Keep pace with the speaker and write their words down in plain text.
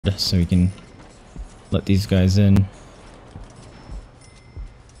so we can let these guys in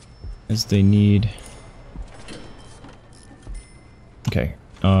as they need. Okay,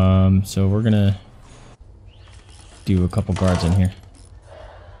 so we're gonna do a couple guards in here.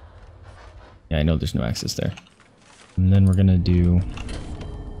 Yeah, I know there's no access there. And then we're gonna do...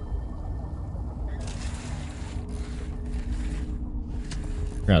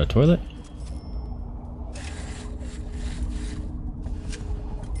 Got a toilet?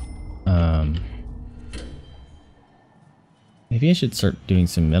 Maybe I should start doing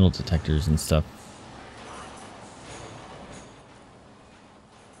some metal detectors and stuff.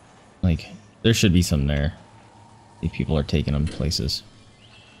 Like, there should be some there. If people are taking them places.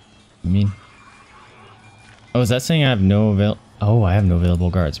 I mean... Oh, is that saying I have no Oh, I have no available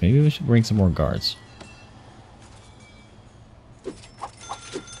guards. Maybe we should bring some more guards.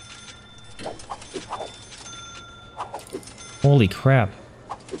 Holy crap.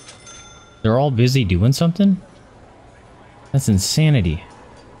 They're all busy doing something? That's insanity.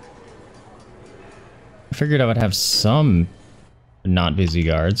 I figured I would have some not busy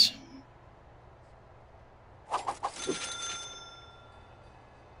guards.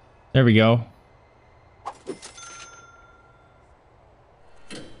 There we go.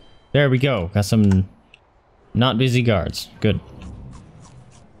 There we go. Got some not busy guards. Good.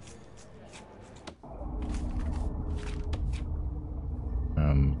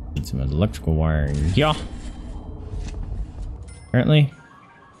 Need some electrical wiring. Yeah. Apparently.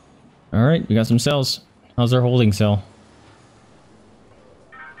 Alright, we got some cells. How's our holding cell?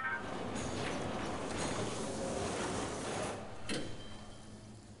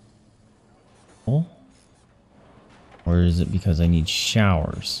 Oh? Or is it because I need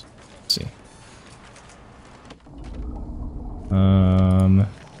showers? Let's see.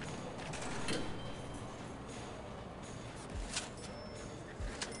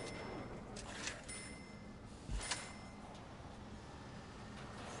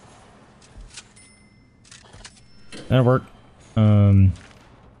 That'll work.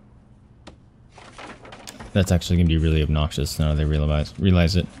 That's actually gonna be really obnoxious now they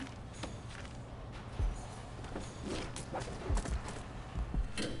realize it.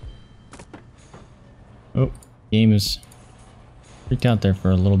 Oh, game is freaked out there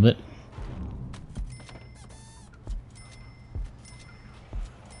for a little bit.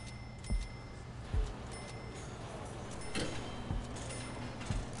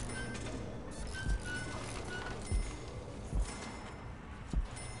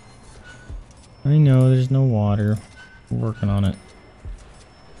 I know there's no water. We're working on it.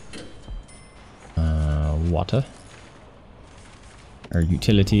 Water. Our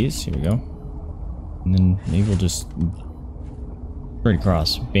utilities. Here we go. And then maybe we'll just straight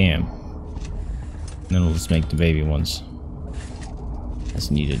across. Bam. And then we'll just make the baby ones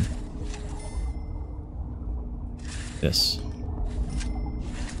as needed. This.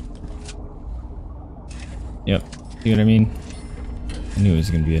 Yep. See what I mean? I knew it was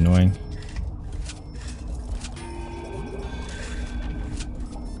going to be annoying.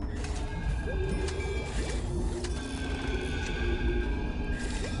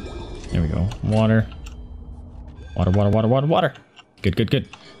 There we go. Water. Water, water, water, water, water. Good, good, good.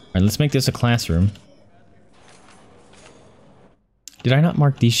 Alright, let's make this a classroom. Did I not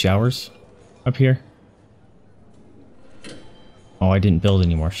mark these showers up here? Oh, I didn't build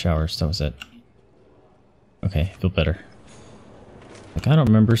any more showers. That was it. Okay, I feel better. Like, I don't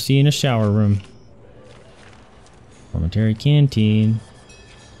remember seeing a shower room. Dormitory canteen.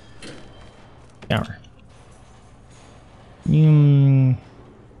 Shower.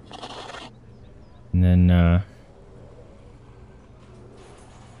 And then,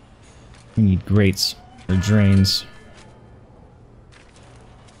 we need grates or drains.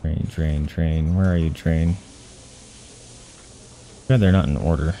 Drain, drain, drain. Where are you, drain? God, they're not in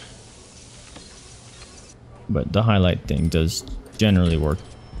order. But the highlight thing does generally work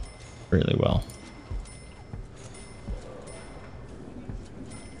really well.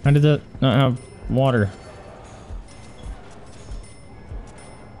 How did that not have water?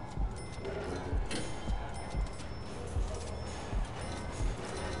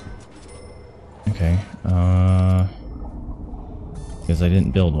 Okay, because I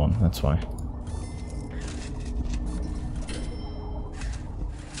didn't build one, that's why.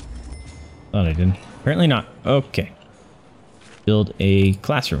 Thought I did. Apparently not. Okay. Build a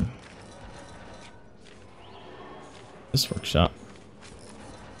classroom. This workshop.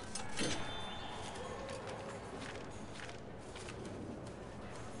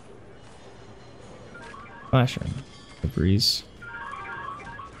 Classroom. The breeze.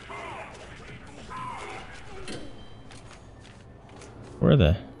 Where are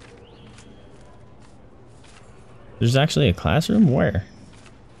the There's actually a classroom? Where?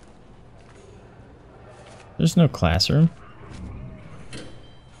 There's no classroom.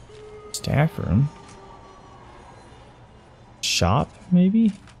 Staff room? Shop,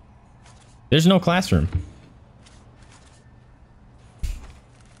 maybe? There's no classroom.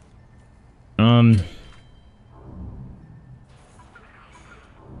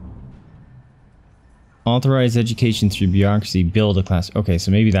 Authorize education through bureaucracy, build a class. Okay, so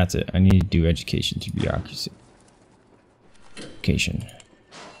maybe that's it. I need to do education through bureaucracy. Education.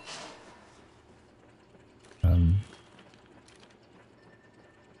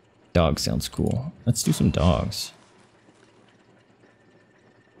 Dog sounds cool. Let's do some dogs.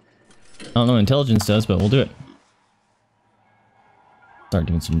 I don't know what intelligence does, but we'll do it. Start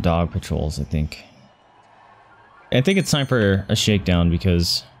doing some dog patrols, I think. I think it's time for a shakedown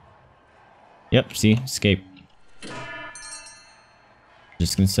because... Yep, see? Escape.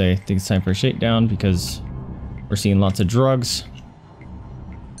 Just gonna say, I think it's time for a shakedown because we're seeing lots of drugs.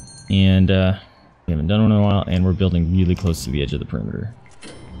 And, we haven't done one in a while, and we're building really close to the edge of the perimeter.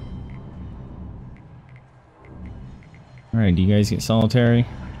 Alright, do you guys get solitary?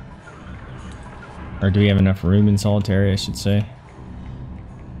 Or do we have enough room in solitary, I should say?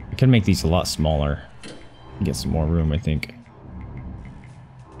 I could make these a lot smaller. Get some more room, I think.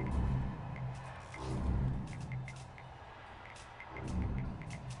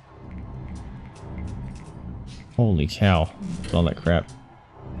 Holy cow. All that crap.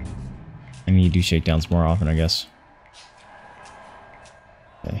 I need to do shakedowns more often, I guess.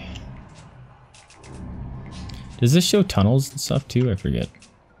 Okay. Does this show tunnels and stuff too? I forget.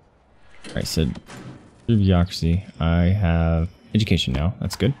 Alright, so through bureaucracy, I have education now.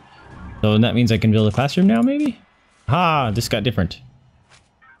 That's good. So that means I can build a classroom now, maybe? Ah, this got different.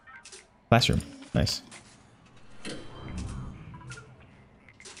 Classroom. Nice.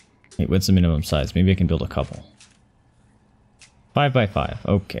 Wait, what's the minimum size? Maybe I can build a couple. 5 by 5.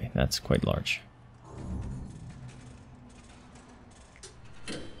 Okay, that's quite large.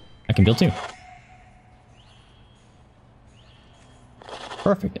 I can build 2.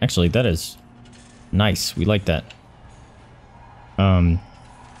 Perfect. Actually, that is nice. We like that.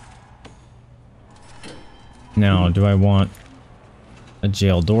 Now, do I want a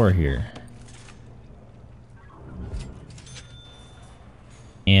jail door here?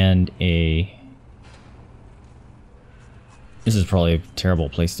 And a... This is probably a terrible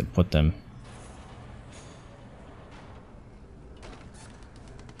place to put them.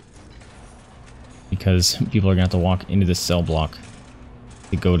 Because people are gonna have to walk into this cell block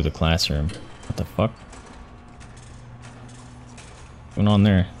to go to the classroom. What the fuck? What's going on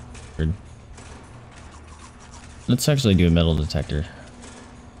there? Weird. Let's actually do a metal detector.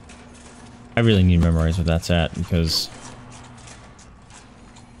 I really need to memorize where that's at because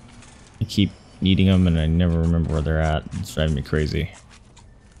I keep needing them and I never remember where they're at. It's driving me crazy.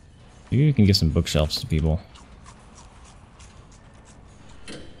 Maybe we can give some bookshelves to people.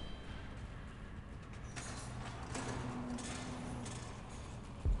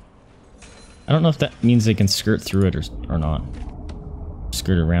 I don't know if that means they can skirt through it or not.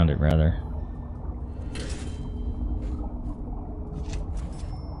 Skirt around it, rather.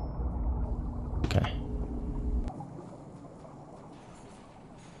 Okay.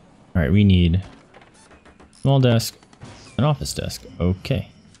 Alright, we need small desk, an office desk. Okay.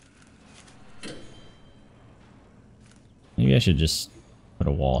 Maybe I should just put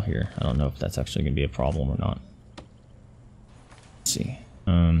a wall here. I don't know if that's actually going to be a problem or not. Let's see.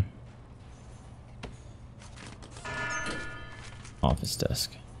 Office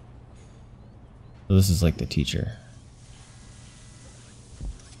desk. So this is like the teacher.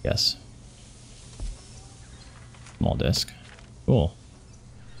 Yes. Small desk. Cool.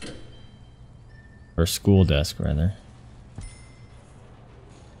 Or school desk, rather.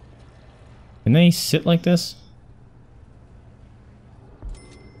 Can they sit like this?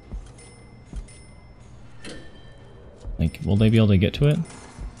 Like, will they be able to get to it?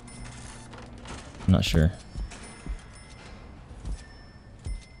 I'm not sure.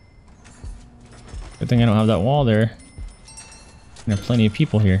 Good thing I don't have that wall there. I have plenty of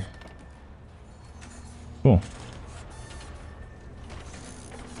people here. Cool.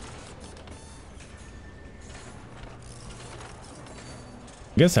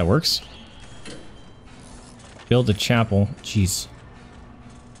 I guess that works. Build a chapel. Jeez.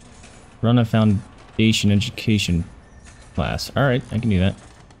 Run a foundation education class. Alright, I can do that.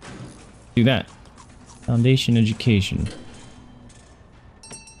 Do that. Foundation education.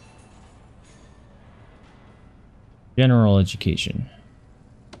 General education.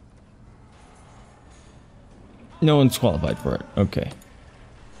 No one's qualified for it. Okay.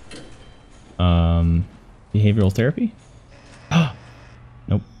 Behavioral therapy?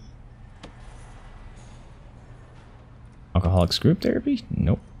 Nope. Alcoholics group therapy?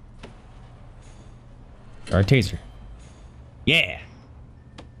 Nope. Or a taser. Yeah!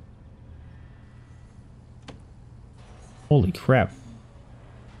 Holy crap.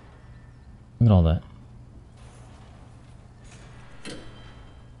 Look at all that.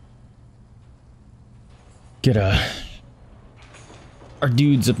 Get our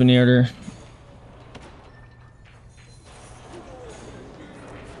dudes up in the order.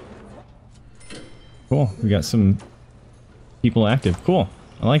 Cool. We got some people active. Cool.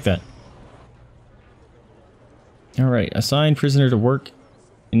 I like that. Alright. Assign prisoner to work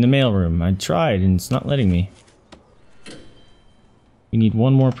in the mailroom. I tried and it's not letting me. We need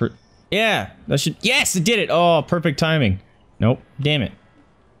one more per... Yeah! That should... Yes! It did it! Oh, perfect timing. Nope. Damn it.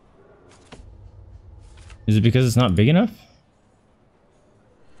 Is it because it's not big enough?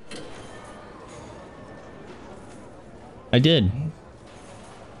 I did.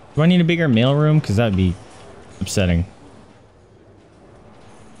 Do I need a bigger mailroom? Because that'd be upsetting.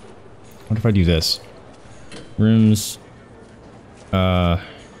 What if I do this? Rooms. Mailroom.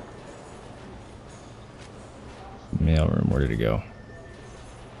 Where did it go?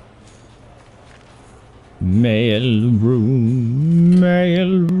 Mailroom.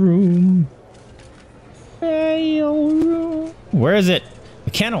 Mailroom. Mailroom. Where is it?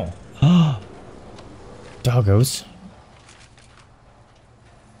 The kennel. Doggos.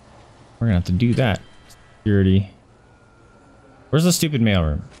 We're gonna have to do that. Security. Where's the stupid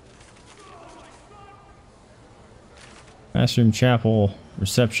mailroom? Classroom, chapel,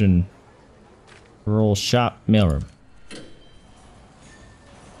 reception, rural shop, mailroom.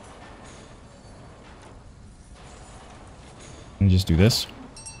 Let me just do this.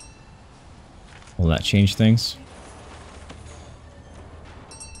 Will that change things?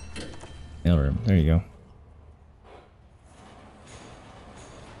 Mailroom. There you go.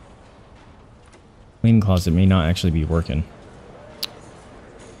 Clean closet may not actually be working.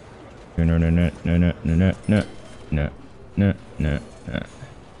 No, no, no, no, no, no, no, no, no, no, no, no. I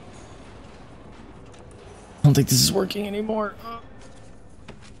don't think this is working anymore.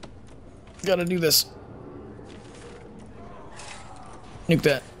 Gotta do this. Nuke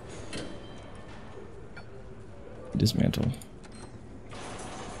that. Dismantle.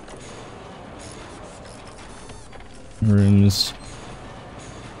 Rooms.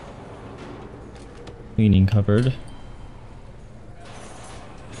 Cleaning cupboard.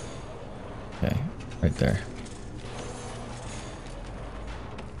 Okay, right there.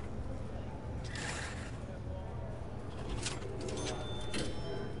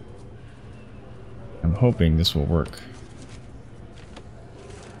 I'm hoping this will work.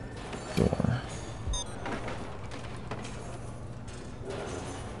 Door.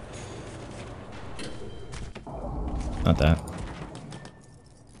 Not that.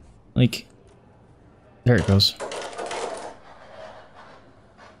 Like, there it goes.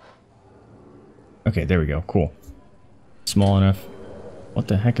 Okay, there we go. Cool. Small enough. What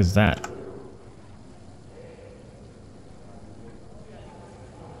the heck is that?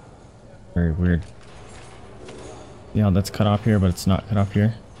 Very weird. Yeah, that's cut off here, but it's not cut off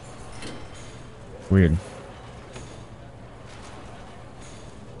here. Weird.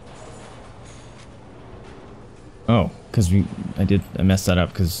 Oh, because I messed that up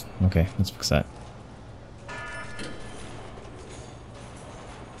because, okay, let's fix that.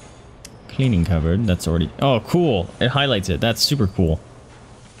 Cleaning cupboard, that's already, oh cool, it highlights it, that's super cool.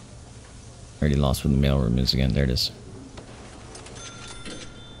 Already lost where the mailroom is again, there it is.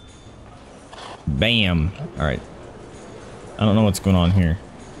 Bam! Alright. I don't know what's going on here,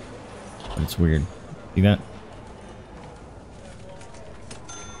 but it's weird. See that?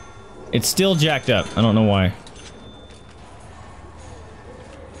 It's still jacked up, I don't know why.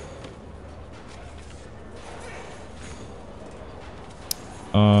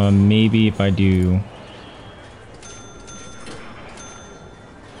 Maybe if I do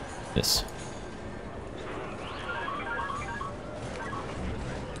this.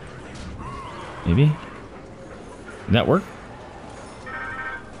 Maybe? Did that work?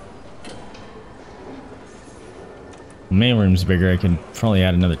 The main room's bigger, I can probably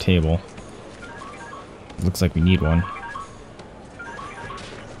add another table. Looks like we need one.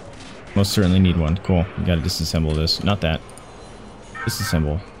 Most certainly need one. Cool. We gotta disassemble this. Not that.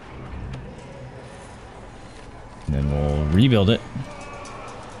 Disassemble. And then we'll rebuild it.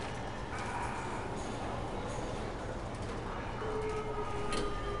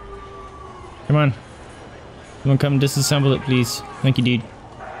 Come on. Someone come disassemble it, please. Thank you, dude.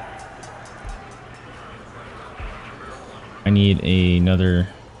 I need another...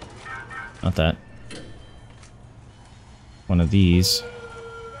 Not that. one of these.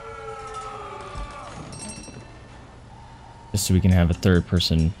 Just so we can have a third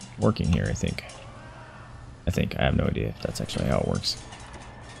person working here, I think. I have no idea if that's actually how it works.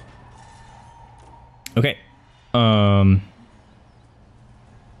 Okay. How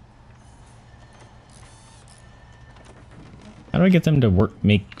do I get them to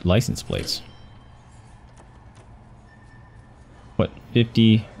make license plates? What,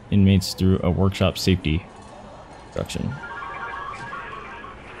 50 inmates through a workshop safety production?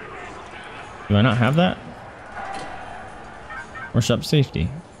 Do I not have that? Workshop safety.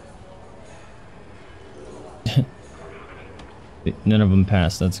 None of them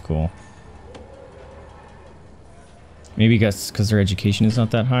passed. That's cool. Maybe because their education is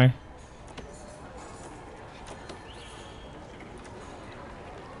not that high.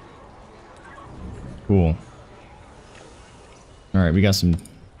 Cool. Alright, we got some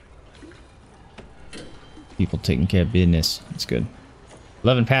people taking care of business. That's good.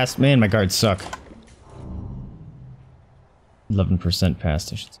 11 passed. Man, my guards suck. 11%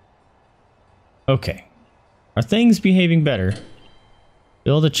 passed, I should say. Okay. Are things behaving better?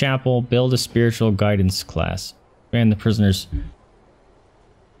 Build a chapel. Build a spiritual guidance class. Expand the prisoners.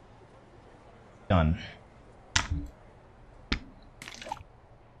 Done.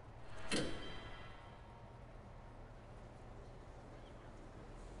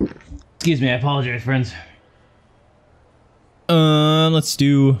 Excuse me, I apologize, friends. Let's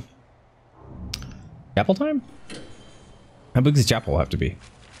do chapel time? How big does chapel have to be?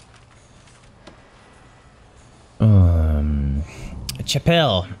 A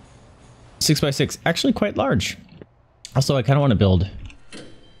chapel. 6x6. Actually quite large. Also, I kind of want to build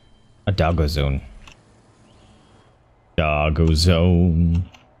a doggo zone. Doggo zone.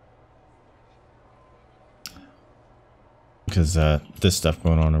 Because this stuff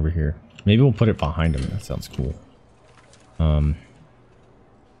going on over here. Maybe we'll put it behind him. That sounds cool.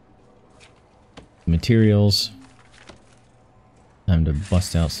 Materials. Time to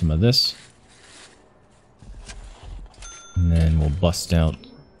bust out some of this. And then we'll bust out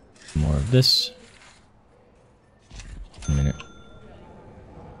more of this. A minute.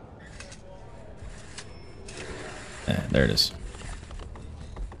 There it is.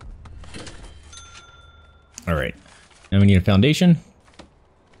 Alright. Now we need a foundation.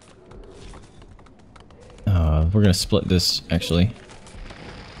 We're gonna split this, actually.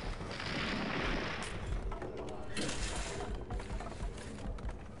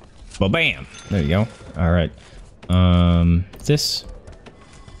 Well, bam! There you go. Alright. This.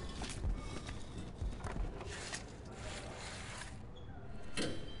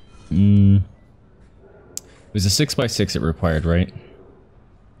 It was a 6x6 it required, right?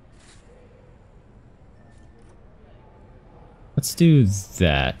 Let's do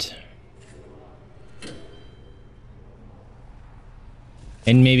that.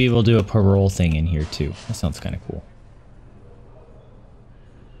 And maybe we'll do a parole thing in here too. That sounds kind of cool.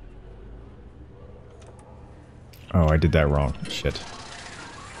 Oh, I did that wrong. Shit.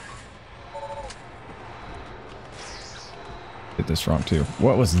 Did this wrong too.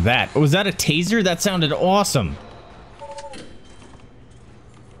 What was that? Oh, was that a taser? That sounded awesome.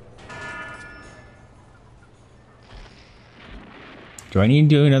 Do I need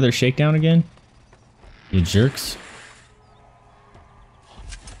to do another shakedown again? You jerks.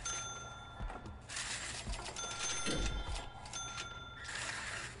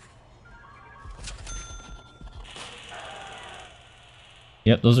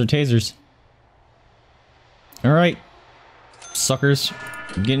 Yep, those are tasers. Alright. Suckers.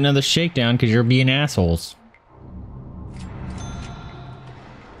 Get another shakedown because you're being assholes.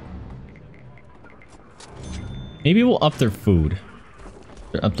 Maybe we'll up their food.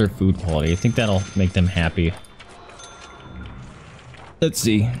 Up their food quality. I think that'll make them happy. Let's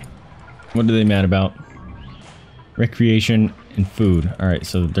see. What are they mad about? Recreation and food. Alright,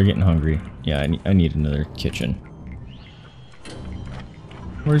 so they're getting hungry. Yeah, I need another kitchen.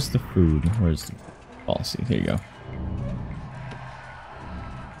 Where's the food? Where's the policy? There you go.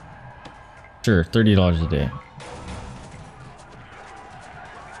 Sure, $30 a day.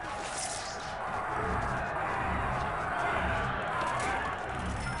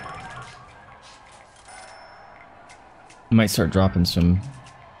 I might start dropping some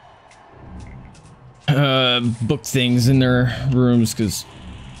book things in their rooms because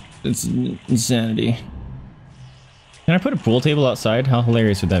it's insanity. Can I put a pool table outside? How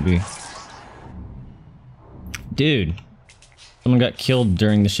hilarious would that be? Dude, someone got killed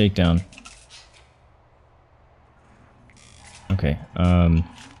during the shakedown. Okay,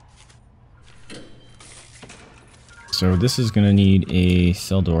 so this is gonna need a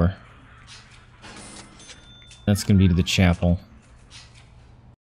cell door. That's gonna be to the chapel.